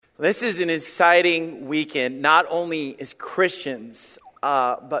This is an exciting weekend, not only as Christians,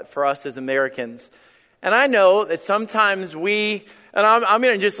 but for us as Americans. And I know that sometimes I'm going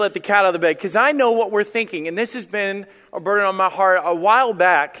to just let the cat out of the bag, because I know what we're thinking. And this has been a burden on my heart. A while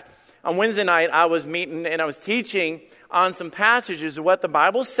back, on Wednesday night, I was meeting and I was teaching on some passages of what the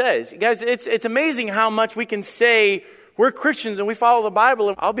Bible says. Guys, it's amazing how much we can say we're Christians and we follow the Bible.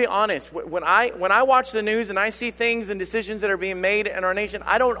 And I'll be honest, when I watch the news and I see things and decisions that are being made in our nation,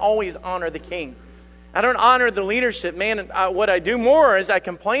 I don't always honor the king. I don't honor the leadership. Man, what I do more is I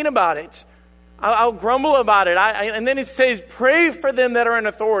complain about it. I'll grumble about it. And then it says, pray for them that are in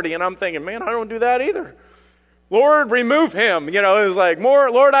authority. And I'm thinking, man, I don't do that either. Lord, remove him. It was like,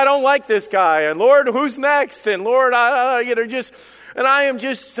 Lord, I don't like this guy. And Lord, who's next? And Lord, and I am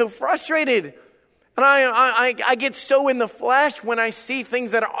just so frustrated. And I get so in the flesh when I see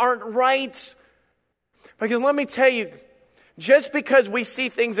things that aren't right. Because let me tell you, just because we see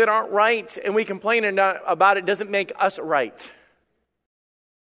things that aren't right and we complain about it doesn't make us right.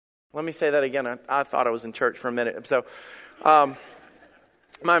 Let me say that again. I thought I was in church for a minute. So,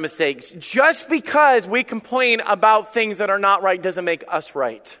 my mistakes. Just because we complain about things that are not right doesn't make us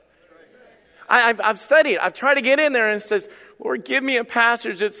right. I've studied. I've tried to get in there and it says, Lord, give me a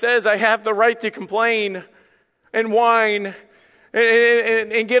passage that says I have the right to complain and whine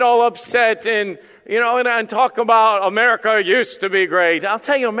and get all upset and talk about America used to be great. I'll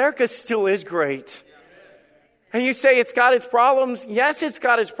tell you, America still is great. And you say it's got its problems. Yes, it's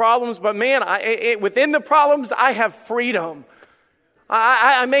got its problems, but man, within the problems, I have freedom.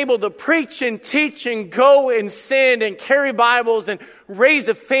 I'm able to preach and teach and go and send and carry Bibles and raise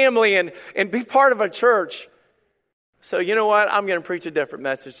a family and be part of a church. So you know what? I'm going to preach a different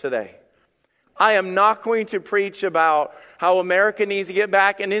message today. I am not going to preach about how America needs to get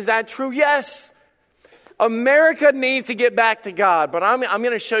back. And is that true? Yes. America needs to get back to God. But I'm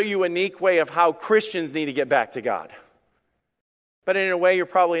going to show you a unique way of how Christians need to get back to God. But in a way you're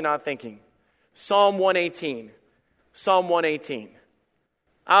probably not thinking. Psalm 118. Psalm 118.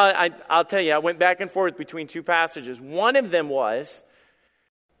 I'll tell you, I went back and forth between two passages. One of them was,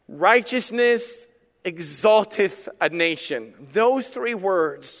 righteousness exalteth a nation. Those three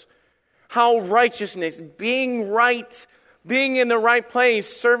words. How righteousness, being right, being in the right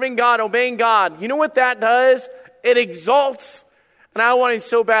place, serving God, obeying God. You know what that does? It exalts. And I wanted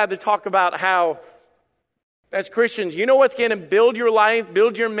so bad to talk about how, as Christians, you know what's going to build your life,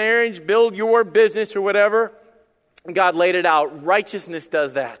 build your marriage, build your business or whatever? God laid it out. Righteousness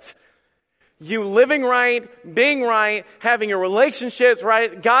does that. You living right, being right, having your relationships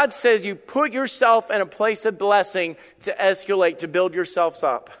right. God says you put yourself in a place of blessing to escalate, to build yourselves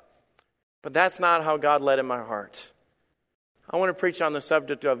up. But that's not how God led in my heart. I want to preach on the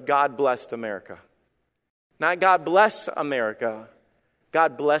subject of God blessed America. Not God bless America.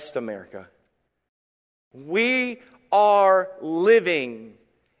 God blessed America. We are living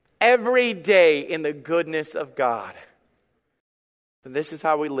every day in the goodness of God. But this is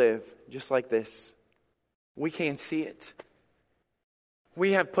how we live, just like this. We can't see it.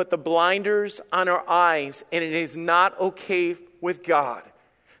 We have put the blinders on our eyes, and it is not okay with God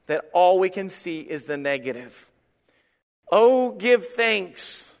that all we can see is the negative. Oh, give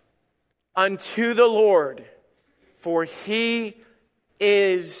thanks unto the Lord, for He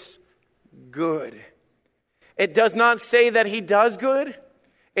is good. It does not say that He does good.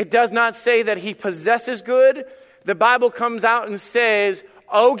 It does not say that He possesses good. The Bible comes out and says,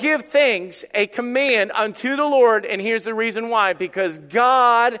 oh, give thanks, a command unto the Lord. And here's the reason why. Because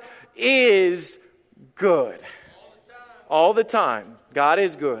God is good. All the time. God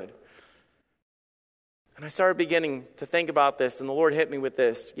is good. And I started beginning to think about this, and the Lord hit me with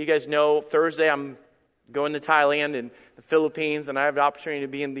this. You guys know, Thursday I'm going to Thailand and the Philippines, and I have the opportunity to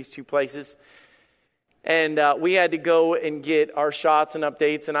be in these two places. And we had to go and get our shots and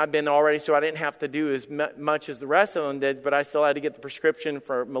updates, and I've been already, so I didn't have to do as much as the rest of them did, but I still had to get the prescription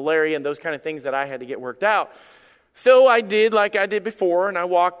for malaria and those kind of things that I had to get worked out. So I did like I did before, and I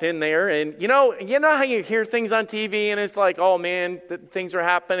walked in there, and you know how you hear things on TV, and it's like, oh man, things are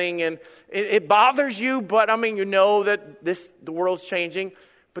happening, and it bothers you, but I mean, you know that the world's changing.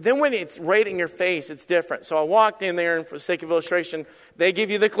 But then when it's right in your face, it's different. So I walked in there, and for the sake of illustration, they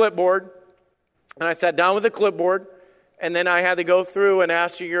give you the clipboard. And I sat down with the clipboard, and then I had to go through and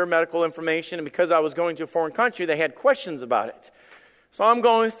ask you your medical information. And because I was going to a foreign country, they had questions about it. So I'm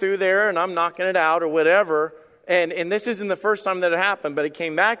going through there, and I'm knocking it out or whatever. And this isn't the first time that it happened, but it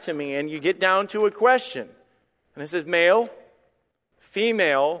came back to me. And you get down to a question. And it says male,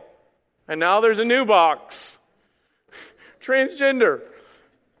 female, and now there's a new box. Transgender.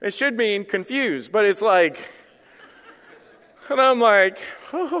 It should mean confused, but it's like, And I'm like,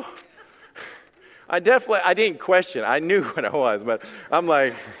 oh. I didn't question. I knew what I was, but I'm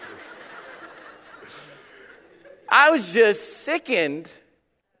like, I was just sickened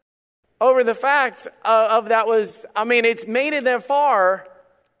over the fact of that was, it's made it that far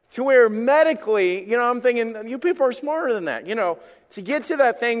to where medically, I'm thinking, you people are smarter than that, to get to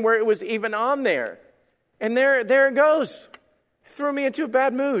that thing where it was even on there. And there it goes. It threw me into a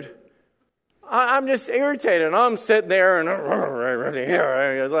bad mood. I'm just irritated. And I'm sitting there and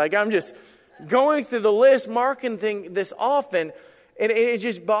I was like, I'm just going through the list, marking this off, and it's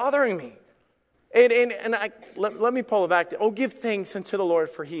just bothering me. Let me pull it back to, give thanks unto the Lord,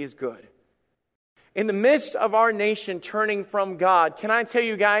 for He is good. In the midst of our nation turning from God, can I tell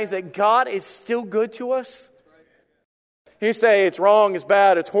you guys that God is still good to us? You say it's wrong, it's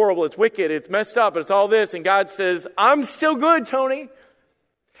bad, it's horrible, it's wicked, it's messed up, it's all this. And God says, I'm still good, Tony.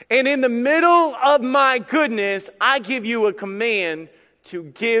 And in the middle of my goodness, I give you a command to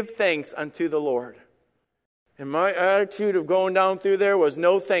give thanks unto the Lord. And my attitude of going down through there was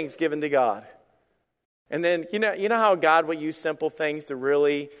no thanks given to God. And then, you know how God will use simple things to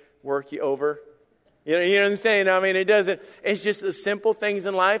really work you over? You know what I'm saying? It's just the simple things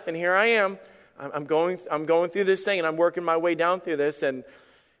in life. And here I am. I'm going through this thing, and I'm working my way down through this. And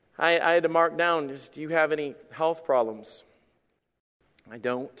I had to mark down, do you have any health problems? I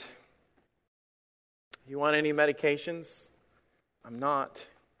don't. You want any medications? I'm not.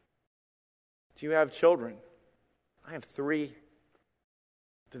 Do you have children? I have 3.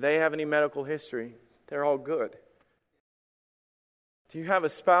 Do they have any medical history? They're all good. Do you have a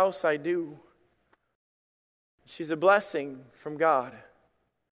spouse? I do. She's a blessing from God.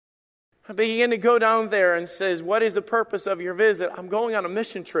 I begin to go down there and says, what is the purpose of your visit? I'm going on a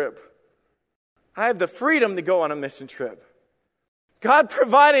mission trip. I have the freedom to go on a mission trip. God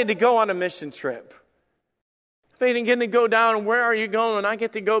provided to go on a mission trip. I begin to go down, and where are you going? And I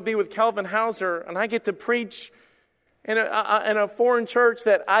get to go be with Calvin Hauser, and I get to preach in a foreign church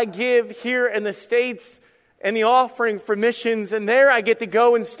that I give here in the States, and the offering for missions. And there I get to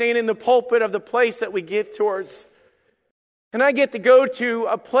go and stand in the pulpit of the place that we give towards. And I get to go to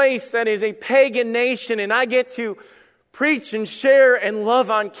a place that is a pagan nation, and I get to preach and share and love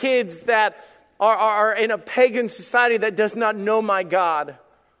on kids that are in a pagan society that does not know my God.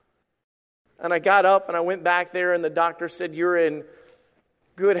 And I got up and I went back there, and the doctor said, you're in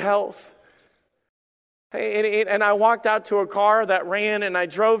good health. And I walked out to a car that ran, and I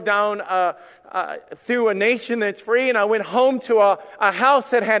drove down through a nation that's free, and I went home to a house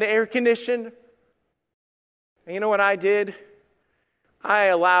that had air conditioning. And you know what I did? I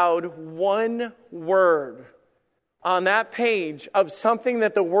allowed one word on that page of something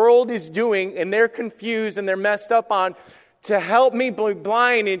that the world is doing, and they're confused and they're messed up on, to help me be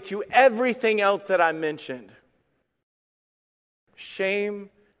blind into everything else that I mentioned.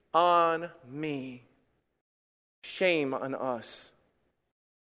 Shame on me. Shame on us.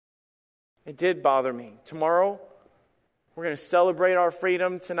 It did bother me. Tomorrow, we're going to celebrate our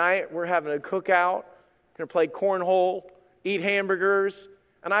freedom. Tonight, we're having a cookout. We're going to play cornhole, eat hamburgers,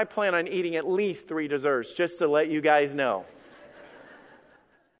 and I plan on eating at least 3 desserts, just to let you guys know.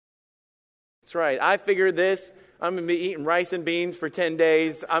 That's right. I figured this. I'm going to be eating rice and beans for 10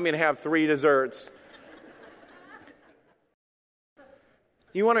 days. I'm going to have 3 desserts. Do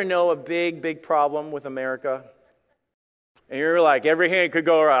you want to know a big, big problem with America? And you're like, every hand could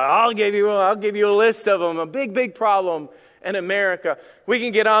go around. I'll give you a list of them. A big, big problem in America. We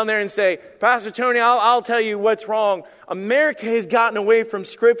can get on there and say, Pastor Tony, I'll tell you what's wrong. America has gotten away from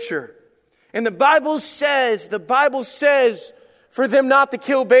Scripture. And the Bible says for them not to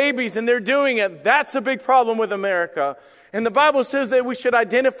kill babies, and they're doing it. That's a big problem with America. And the Bible says that we should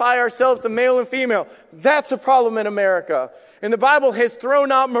identify ourselves as male and female. That's a problem in America. And the Bible has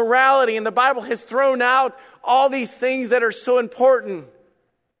thrown out morality, and the Bible has thrown out all these things that are so important.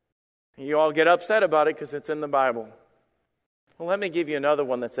 And you all get upset about it because it's in the Bible. Well, let me give you another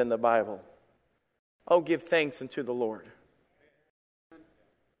one that's in the Bible. Oh, give thanks unto the Lord.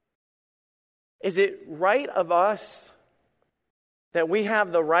 Is it right of us that we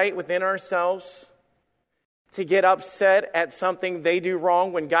have the right within ourselves to get upset at something they do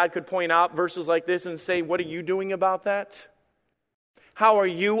wrong when God could point out verses like this and say, what are you doing about that? How are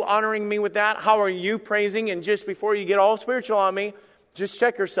you honoring me with that? How are you praising? And just before you get all spiritual on me, just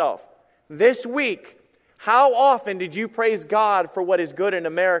check yourself. This week, how often did you praise God for what is good in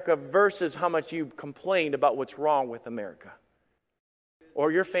America versus how much you complained about what's wrong with America?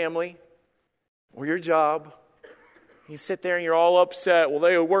 Or your family? Or your job? You sit there and you're all upset. Well,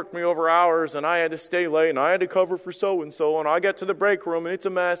 they worked me over hours and I had to stay late and I had to cover for so-and-so and I got to the break room and it's a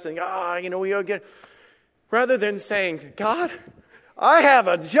mess and we all get... Rather than saying, God, I have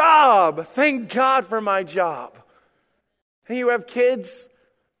a job. Thank God for my job. And you have kids,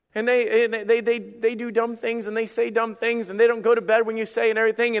 and they do dumb things, and they say dumb things, and they don't go to bed when you say and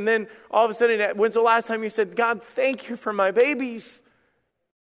everything. And then all of a sudden, when's the last time you said, God, thank you for my babies.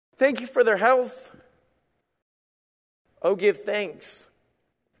 Thank you for their health. Oh, give thanks.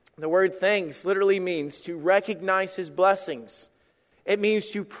 The word thanks literally means to recognize His blessings. It means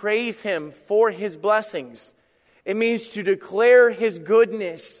to praise Him for His blessings. It means to declare His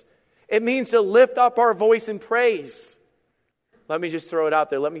goodness. It means to lift up our voice in praise. Let me just throw it out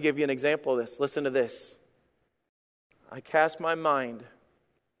there. Let me give you an example of this. Listen to this. I cast my mind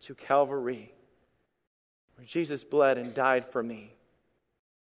to Calvary, where Jesus bled and died for me.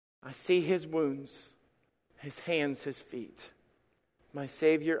 I see His wounds, His hands, His feet, my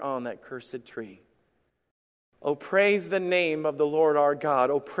Savior on that cursed tree. Oh, praise the name of the Lord our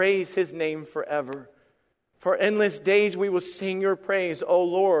God. Oh, praise His name forever. For endless days we will sing your praise, O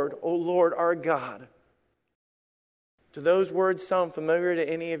Lord our God. Do those words sound familiar to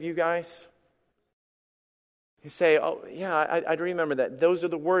any of you guys? You say, oh, yeah, I remember that. Those are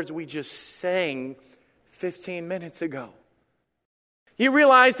the words we just sang 15 minutes ago. You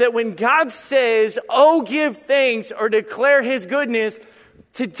realize that when God says, oh, give thanks or declare His goodness,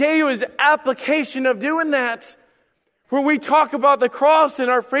 today was application of doing that. Where we talk about the cross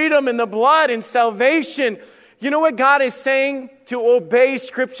and our freedom and the blood and salvation. You know what God is saying? To obey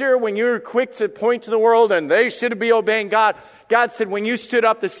Scripture when you're quick to point to the world and they should be obeying God. God said, when you stood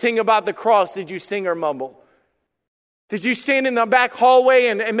up to sing about the cross, did you sing or mumble? Did you stand in the back hallway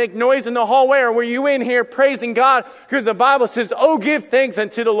and make noise in the hallway? Or were you in here praising God? Because the Bible says, oh, give thanks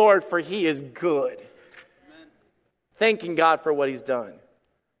unto the Lord, for He is good. Amen. Thanking God for what He's done.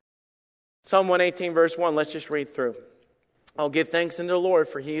 Psalm 118 verse 1, let's just read through. I'll give thanks unto the Lord,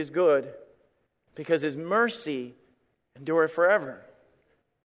 for He is good, because His mercy endureth forever.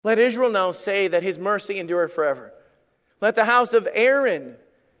 Let Israel now say that His mercy endureth forever. Let the house of Aaron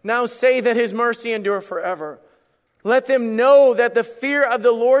now say that His mercy endureth forever. Let them know that the fear of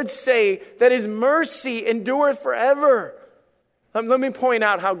the Lord say that His mercy endureth forever. Let me point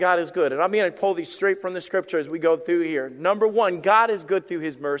out how God is good. And I'm going to pull these straight from the Scripture as we go through here. Number one, God is good through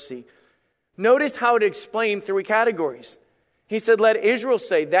His mercy. Notice how it explained 3 categories. He said, let Israel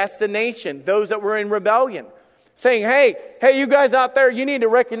say, that's the nation, those that were in rebellion. Saying, hey, you guys out there, you need to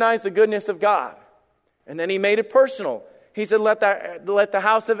recognize the goodness of God. And then He made it personal. He said, let the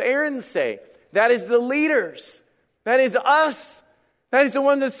house of Aaron say, that is the leaders. That is us. That is the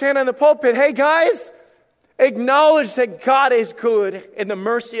ones that stand on the pulpit. Hey guys, acknowledge that God is good in the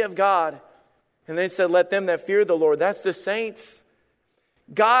mercy of God. And then He said, let them that fear the Lord, that's the saints.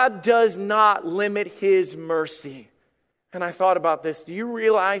 God does not limit His mercy. And I thought about this. Do you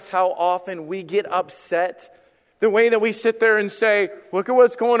realize how often we get upset? The way that we sit there and say, look at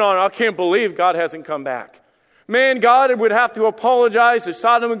what's going on. I can't believe God hasn't come back. Man, God would have to apologize to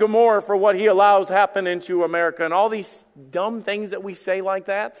Sodom and Gomorrah for what He allows happen into America. And all these dumb things that we say like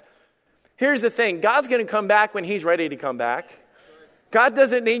that. Here's the thing. God's going to come back when He's ready to come back. God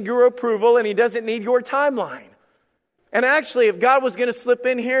doesn't need your approval, and He doesn't need your timeline. And actually, if God was going to slip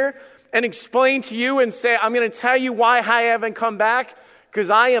in here and explain to you and say, I'm going to tell you why I haven't come back, because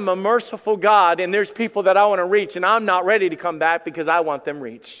I am a merciful God and there's people that I want to reach and I'm not ready to come back because I want them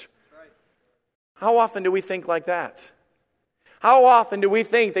reached. Right. How often do we think like that? How often do we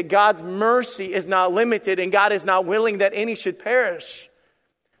think that God's mercy is not limited and God is not willing that any should perish?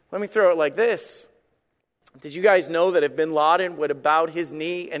 Let me throw it like this. Did you guys know that if bin Laden would have bowed his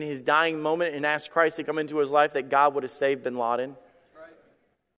knee in his dying moment and asked Christ to come into his life, that God would have saved bin Laden?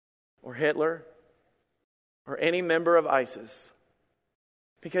 Or Hitler, or any member of ISIS.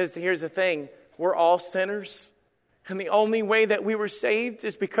 Because here's the thing, we're all sinners. And the only way that we were saved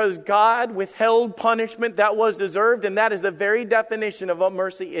is because God withheld punishment that was deserved. And that is the very definition of what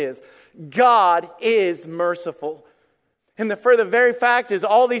mercy is. God is merciful. And for the very fact is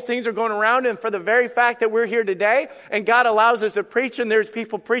all these things are going around, and for the very fact that we're here today and God allows us to preach, and there's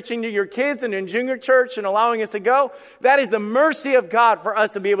people preaching to your kids and in junior church and allowing us to go, that is the mercy of God for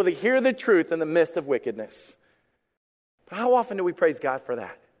us to be able to hear the truth in the midst of wickedness. But how often do we praise God for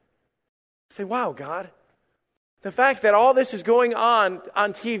that? Say, wow, God, the fact that all this is going on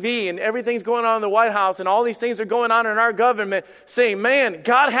TV and everything's going on in the White House and all these things are going on in our government, saying, man,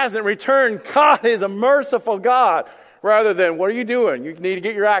 God hasn't returned. God is a merciful God. Rather than, what are you doing? You need to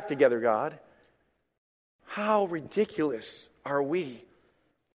get your act together, God. How ridiculous are we?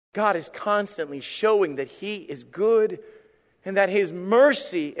 God is constantly showing that He is good and that His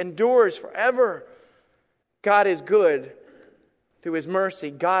mercy endures forever. God is good through His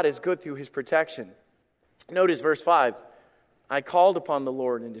mercy. God is good through His protection. Notice verse 5. I called upon the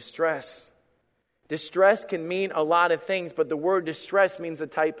Lord in distress. Distress can mean a lot of things, but the word distress means a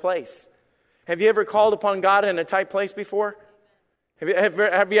tight place. Have you ever called upon God in a tight place before? Have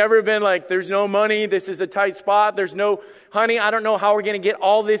you ever been like, there's no money, this is a tight spot, there's no, honey, I don't know how we're going to get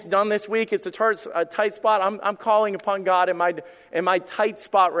all this done this week, it's a tight spot. I'm calling upon God in my tight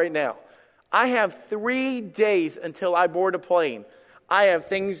spot right now. I have 3 days until I board a plane. I have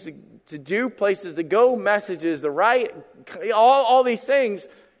things to do, places to go, messages to write, all these things.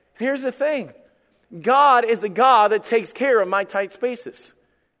 Here's the thing. God is the God that takes care of my tight spaces.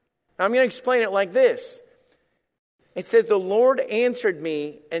 Now, I'm going to explain it like this. It says, the Lord answered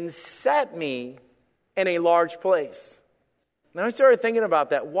me and set me in a large place. Now I started thinking about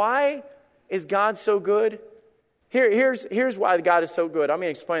that. Why is God so good? Here's why God is so good. I'm going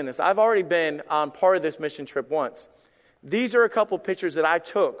to explain this. I've already been on part of this mission trip once. These are a couple pictures that I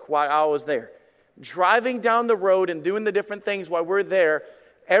took while I was there. Driving down the road and doing the different things while we're there,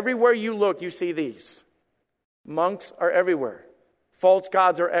 everywhere you look, you see these. Monks are everywhere. False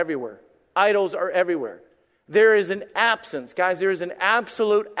gods are everywhere. Idols are everywhere. There is an absence, guys, there is an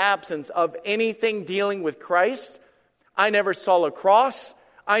absolute absence of anything dealing with Christ. I never saw a cross.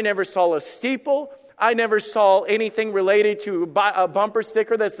 I never saw a steeple. I never saw anything related to a bumper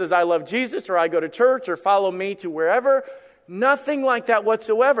sticker that says, I love Jesus, or I go to church, or follow me to wherever. Nothing like that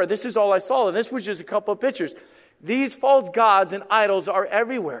whatsoever. This is all I saw, and this was just a couple of pictures. These false gods and idols are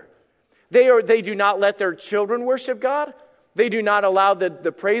everywhere. They do not let their children worship God. They do not allow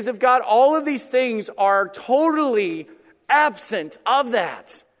the praise of God. All of these things are totally absent of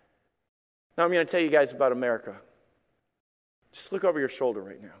that. Now I'm going to tell you guys about America. Just look over your shoulder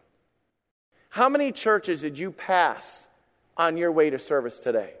right now. How many churches did you pass on your way to service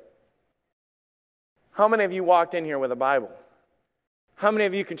today? How many of you walked in here with a Bible? How many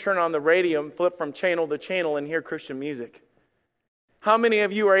of you can turn on the radio and flip from channel to channel and hear Christian music? How many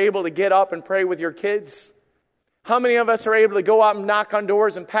of you are able to get up and pray with your kids? How many of us are able to go out and knock on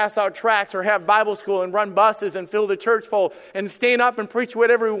doors and pass out tracts or have Bible school and run buses and fill the church full and stand up and preach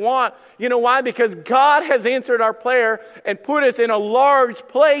whatever we want? You know why? Because God has answered our prayer and put us in a large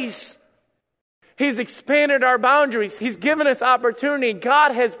place. He's expanded our boundaries. He's given us opportunity.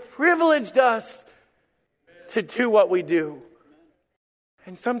 God has privileged us to do what we do.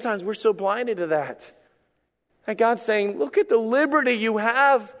 And sometimes we're so blinded to that. And God's saying, look at the liberty you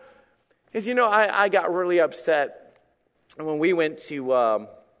have. Because, I got really upset when we went to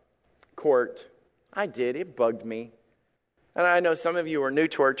court. I did. It bugged me. And I know some of you are new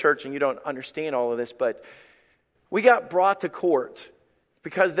to our church and you don't understand all of this, but we got brought to court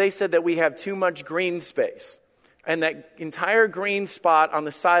because they said that we have too much green space. And that entire green spot on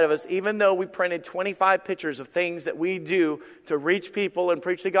the side of us, even though we printed 25 pictures of things that we do to reach people and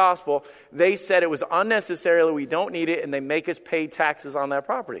preach the gospel, they said it was unnecessary, we don't need it, and they make us pay taxes on that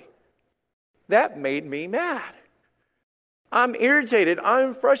property. That made me mad. I'm irritated.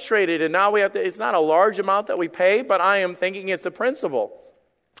 I'm frustrated. And now it's not a large amount that we pay, but I am thinking it's the principle.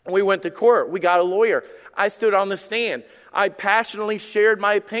 We went to court. We got a lawyer. I stood on the stand. I passionately shared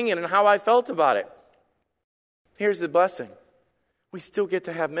my opinion and how I felt about it. Here's the blessing. We still get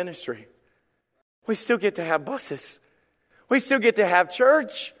to have ministry. We still get to have buses. We still get to have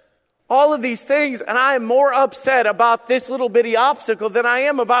church. All of these things, and I am more upset about this little bitty obstacle than I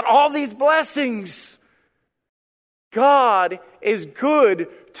am about all these blessings. God is good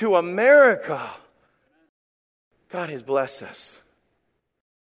to America. God has blessed us.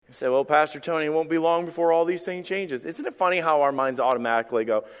 You say, well, Pastor Tony, it won't be long before all these things changes. Isn't it funny how our minds automatically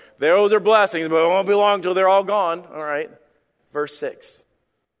go, those are blessings, but it won't be long till they're all gone. All right. Verse 6.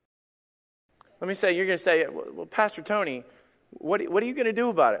 Let me say, you're going to say, well, Pastor Tony, what are you going to do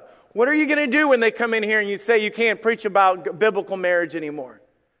about it? What are you going to do when they come in here and you say you can't preach about biblical marriage anymore?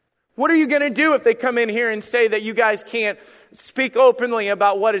 What are you going to do if they come in here and say that you guys can't speak openly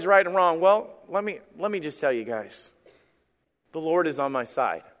about what is right and wrong? Well, let me just tell you guys, the Lord is on my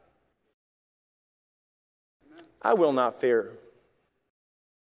side. I will not fear.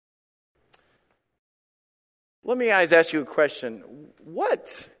 Let me guys ask you a question.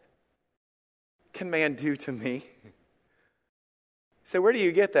 What can man do to me? So where do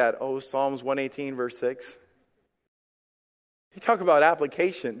you get that? Oh, Psalms 118, verse 6. You talk about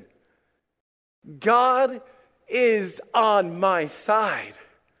application. God is on my side.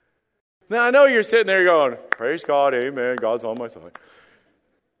 Now, I know you're sitting there going, praise God, amen, God's on my side.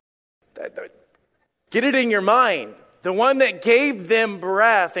 Get it in your mind. The one that gave them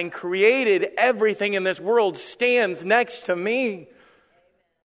breath and created everything in this world stands next to me.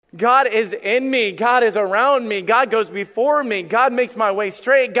 God is in me. God is around me. God goes before me. God makes my way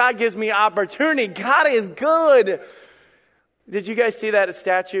straight. God gives me opportunity. God is good. Did you guys see that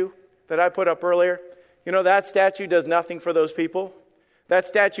statue that I put up earlier? You know, that statue does nothing for those people. That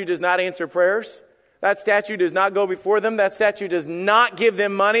statue does not answer prayers. That statue does not go before them. That statue does not give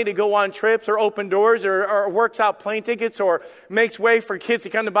them money to go on trips or open doors or works out plane tickets or makes way for kids to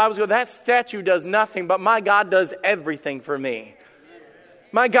come to Bible school. That statue does nothing, but my God does everything for me.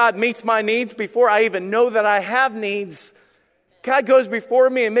 My God meets my needs before I even know that I have needs. God goes before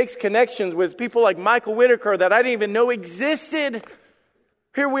me and makes connections with people like Michael Whitaker that I didn't even know existed.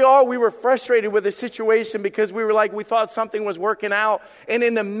 Here we are, we were frustrated with the situation because we thought something was working out. And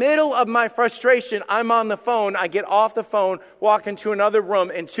in the middle of my frustration, I'm on the phone. I get off the phone, walk into another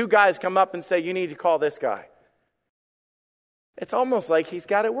room, and 2 guys come up and say, you need to call this guy. It's almost like he's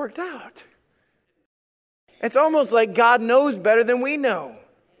got it worked out. It's almost like God knows better than we know.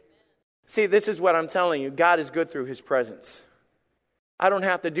 See, this is what I'm telling you. God is good through his presence. I don't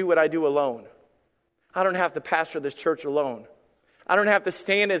have to do what I do alone. I don't have to pastor this church alone. I don't have to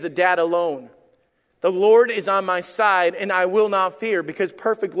stand as a dad alone. The Lord is on my side, and I will not fear, because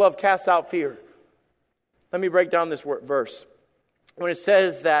perfect love casts out fear. Let me break down this verse. When it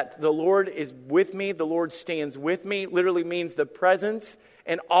says that the Lord is with me, the Lord stands with me, literally means the presence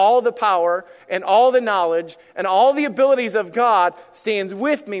and all the power and all the knowledge and all the abilities of God stands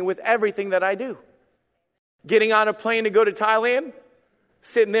with me with everything that I do. Getting on a plane to go to Thailand,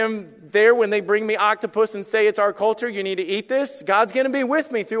 sitting there when they bring me octopus and say it's our culture, you need to eat this. God's going to be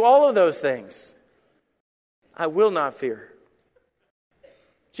with me through all of those things. I will not fear.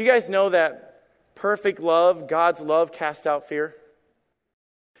 Do you guys know that perfect love, God's love, casts out fear?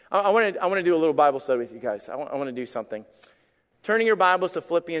 I want to do a little Bible study with you guys. I want to do something. Turning your Bibles to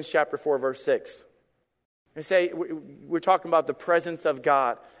Philippians chapter 4, verse 6. I say we're talking about the presence of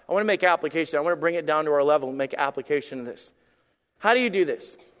God. I want to make application. I want to bring it down to our level and make application of this. How do you do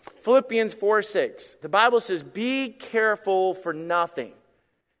this? Philippians 4, 6. The Bible says, be careful for nothing.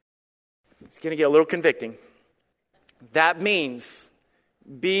 It's going to get a little convicting. That means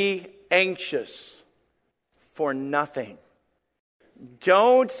be anxious for nothing.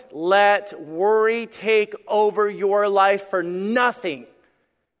 Don't let worry take over your life for nothing. You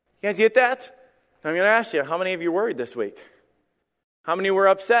guys get that? I'm going to ask you, how many of you worried this week? How many were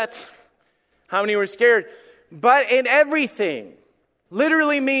upset? How many were scared? But in everything,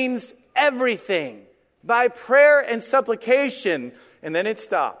 literally means everything, by prayer and supplication. And then it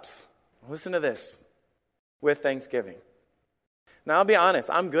stops. Listen to this. With thanksgiving. Now, I'll be honest,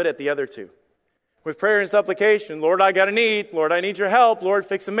 I'm good at the other two. With prayer and supplication, Lord, I got a need. Lord, I need your help. Lord,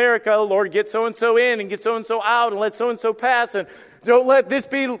 fix America. Lord, get so-and-so in and get so-and-so out and let so-and-so pass. And don't let this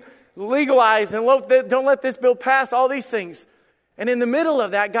be legalized and don't let this bill pass. All these things. And in the middle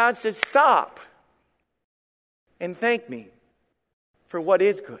of that, God says, stop and thank me for what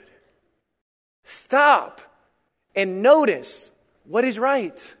is good. Stop and notice what is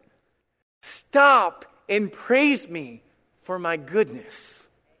right. Stop and praise me for my goodness.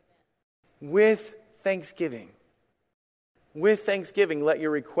 With thanksgiving. With thanksgiving, let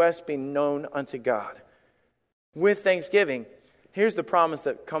your requests be known unto God. With thanksgiving, here's the promise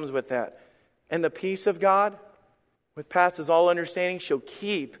that comes with that. And the peace of God, which passes all understanding, shall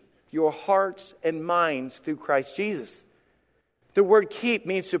keep your hearts and minds through Christ Jesus. The word keep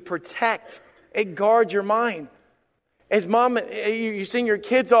means to protect and guard your mind. As mom, you send your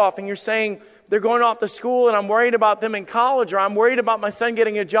kids off and you're saying, they're going off to school and I'm worried about them in college, or I'm worried about my son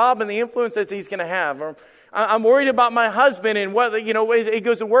getting a job and the influence that he's going to have, or I'm worried about my husband and what, he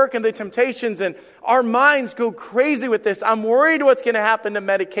goes to work and the temptations, and our minds go crazy with this. I'm worried what's going to happen to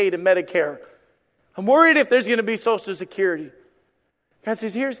Medicaid and Medicare. I'm worried if there's going to be Social Security. God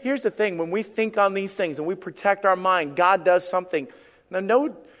says, here's the thing. When we think on these things and we protect our mind, God does something. Now,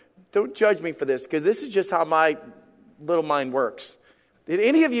 don't judge me for this, because this is just how my little mind works. Did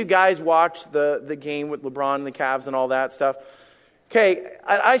any of you guys watch the game with LeBron and the Cavs and all that stuff? Okay,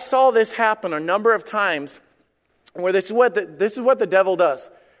 I saw this happen a number of times where this is what the devil does.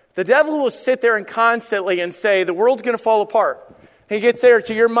 The devil will sit there and constantly and say, the world's going to fall apart. He gets there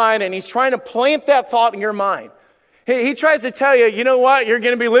to your mind and he's trying to plant that thought in your mind. He tries to tell you, you know what, you're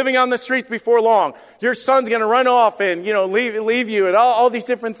going to be living on the streets before long. Your son's going to run off and, leave you, and all these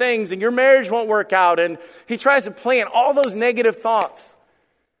different things, and your marriage won't work out. And he tries to plant all those negative thoughts.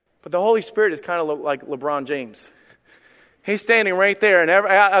 But the Holy Spirit is kind of like LeBron James. He's standing right there,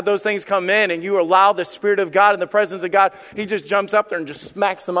 and those things come in, and you allow the Spirit of God and the presence of God. He just jumps up there and just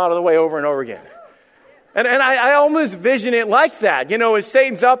smacks them out of the way over and over again. And I almost vision it like that, as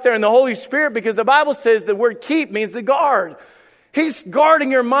Satan's up there and the Holy Spirit, because the Bible says the word keep means the guard. He's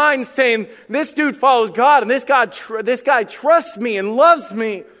guarding your mind saying, this dude follows God and this guy trusts me and loves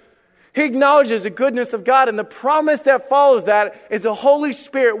me. He acknowledges the goodness of God, and the promise that follows that is the Holy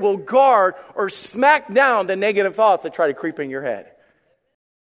Spirit will guard or smack down the negative thoughts that try to creep in your head.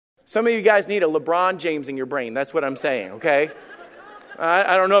 Some of you guys need a LeBron James in your brain. That's what I'm saying, okay?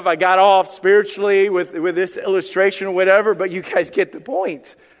 I don't know if I got off spiritually with this illustration or whatever, but you guys get the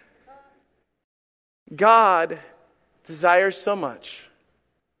point. God desires so much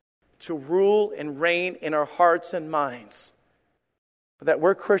to rule and reign in our hearts and minds that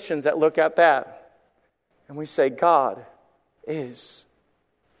we're Christians that look at that and we say, God is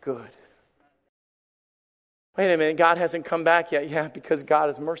good. Wait a minute, God hasn't come back yet. Yeah, because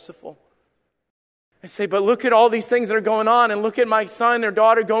God is merciful. I say, but look at all these things that are going on, and look at my son or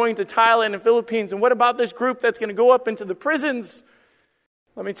daughter going to Thailand and Philippines, and what about this group that's going to go up into the prisons?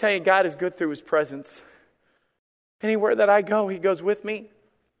 Let me tell you, God is good through His presence. Anywhere that I go, He goes with me.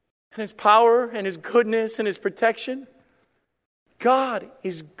 And His power and His goodness and His protection. God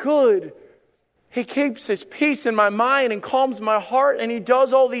is good. He keeps His peace in my mind and calms my heart, and He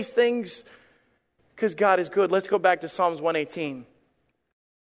does all these things because God is good. Let's go back to Psalms 118.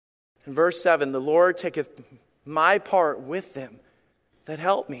 In verse 7, the Lord taketh my part with them that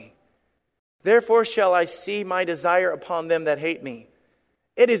help me. Therefore shall I see my desire upon them that hate me.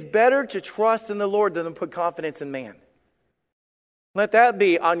 It is better to trust in the Lord than to put confidence in man. Let that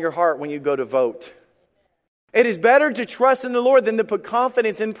be on your heart when you go to vote. It is better to trust in the Lord than to put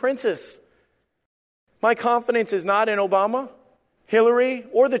confidence in princes. My confidence is not in Obama, Hillary,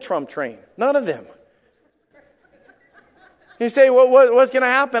 or the Trump train. None of them. You say, well, what's going to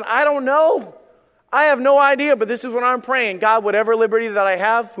happen? I don't know. I have no idea, but this is what I'm praying. God, whatever liberty that I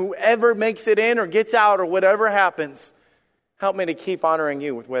have, whoever makes it in or gets out or whatever happens, help me to keep honoring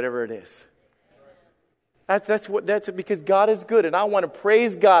you with whatever it is. That's because God is good, and I want to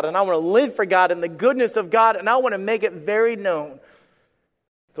praise God, and I want to live for God and the goodness of God, and I want to make it very known.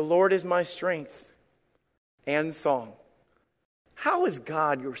 The Lord is my strength and song. How is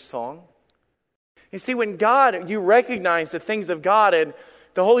God your song? You see, when you recognize the things of God, and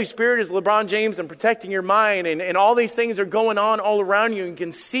the Holy Spirit is LeBron James and protecting your mind, and all these things are going on all around you, and you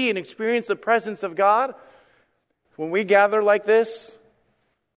can see and experience the presence of God. When we gather like this,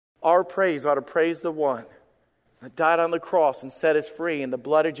 our praise ought to praise the one that died on the cross and set us free in the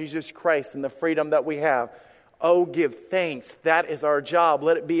blood of Jesus Christ and the freedom that we have. Oh, give thanks. That is our job.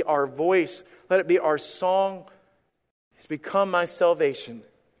 Let it be our voice. Let it be our song. It's become my salvation.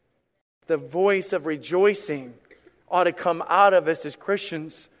 The voice of rejoicing ought to come out of us as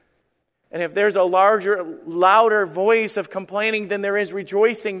Christians. And if there's a louder voice of complaining than there is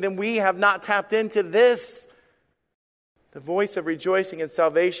rejoicing, then we have not tapped into this. The voice of rejoicing and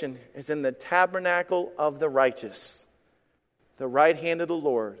salvation is in the tabernacle of the righteous. The right hand of the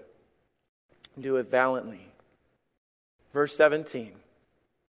Lord doeth valiantly. Verse 17.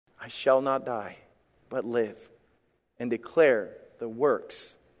 I shall not die, but live, and declare the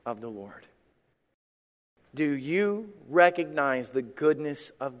works of the Lord. Do you recognize the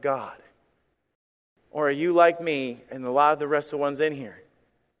goodness of God? Or are you like me and a lot of the rest of the ones in here,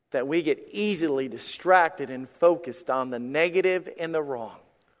 that we get easily distracted and focused on the negative and the wrong?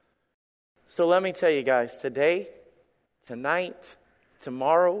 So let me tell you guys, today, tonight,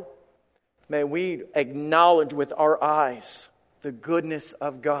 tomorrow, may we acknowledge with our eyes the goodness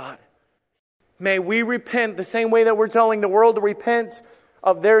of God. May we repent the same way that we're telling the world to repent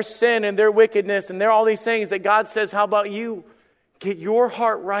of their sin and their wickedness and all these things that God says, how about you? Get your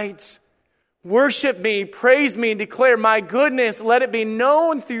heart right. Worship me, praise me, and declare my goodness. Let it be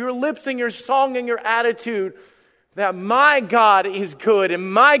known through your lips and your song and your attitude that my God is good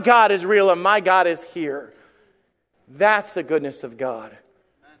and my God is real and my God is here. That's the goodness of God.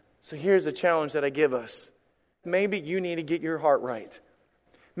 So here's the challenge that I give us. Maybe you need to get your heart right.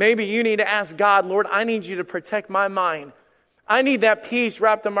 Maybe you need to ask God, Lord, I need you to protect my mind. I need that peace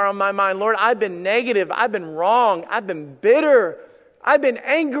wrapped around my mind. Lord, I've been negative. I've been wrong. I've been bitter. I've been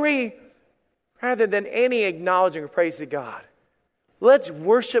angry. Rather than any acknowledging or praise to God. Let's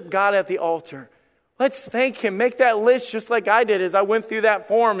worship God at the altar. Let's thank Him. Make that list just like I did as I went through that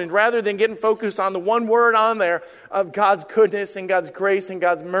form. And rather than getting focused on the one word on there of God's goodness and God's grace and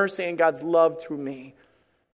God's mercy and God's love to me.